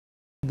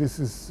this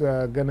is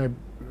going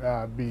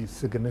to be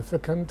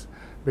significant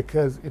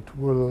because it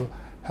will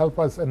help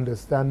us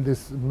understand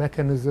these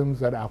mechanisms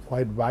that are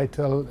quite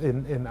vital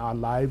in our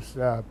lives,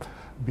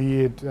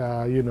 be it,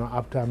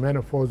 after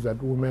menopause that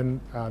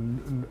women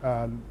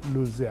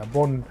lose their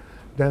bone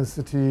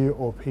density,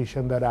 or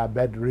patients that are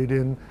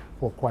bedridden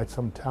for quite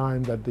some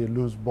time that they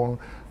lose bone.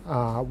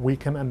 We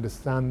can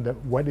understand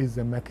what is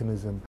the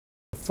mechanism.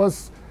 The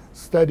first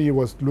study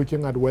was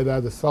looking at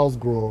whether the cells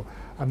grow,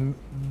 and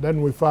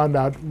then we found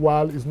out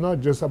while it's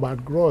not just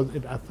about growth,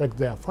 it affects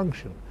their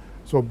function.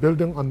 So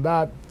building on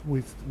that,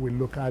 we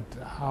look at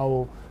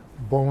how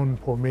bone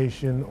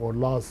formation or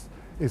loss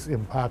is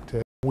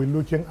impacted. We're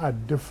looking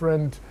at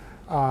different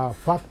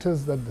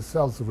factors that the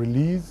cells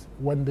release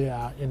when they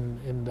are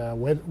in the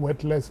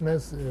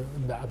weightlessness,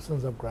 in the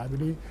absence of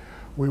gravity.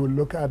 We will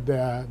look at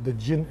the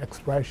gene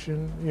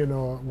expression,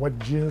 what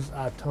genes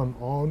are turned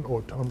on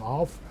or turned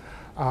off.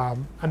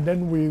 And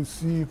then we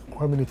see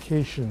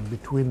communication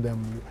between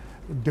them,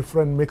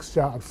 different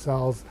mixture of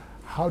cells.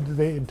 How do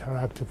they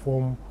interact to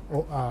form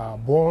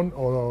bone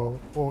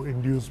or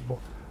induce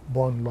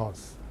bone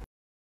loss?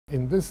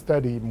 In this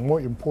study,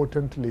 more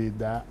importantly,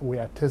 that we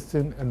are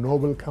testing a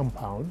novel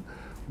compound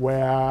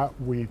where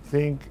we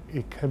think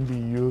it can be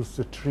used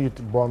to treat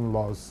bone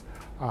loss,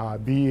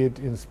 be it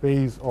in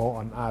space or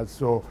on Earth.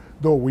 So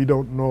though we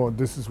don't know,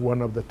 this is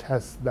one of the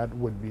tests that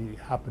would be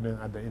happening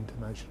at the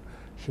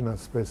International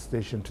Space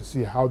Station to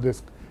see how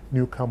this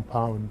new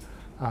compound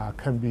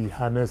can be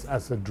harnessed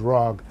as a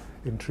drug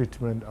in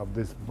treatment of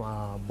this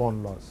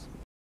bone loss.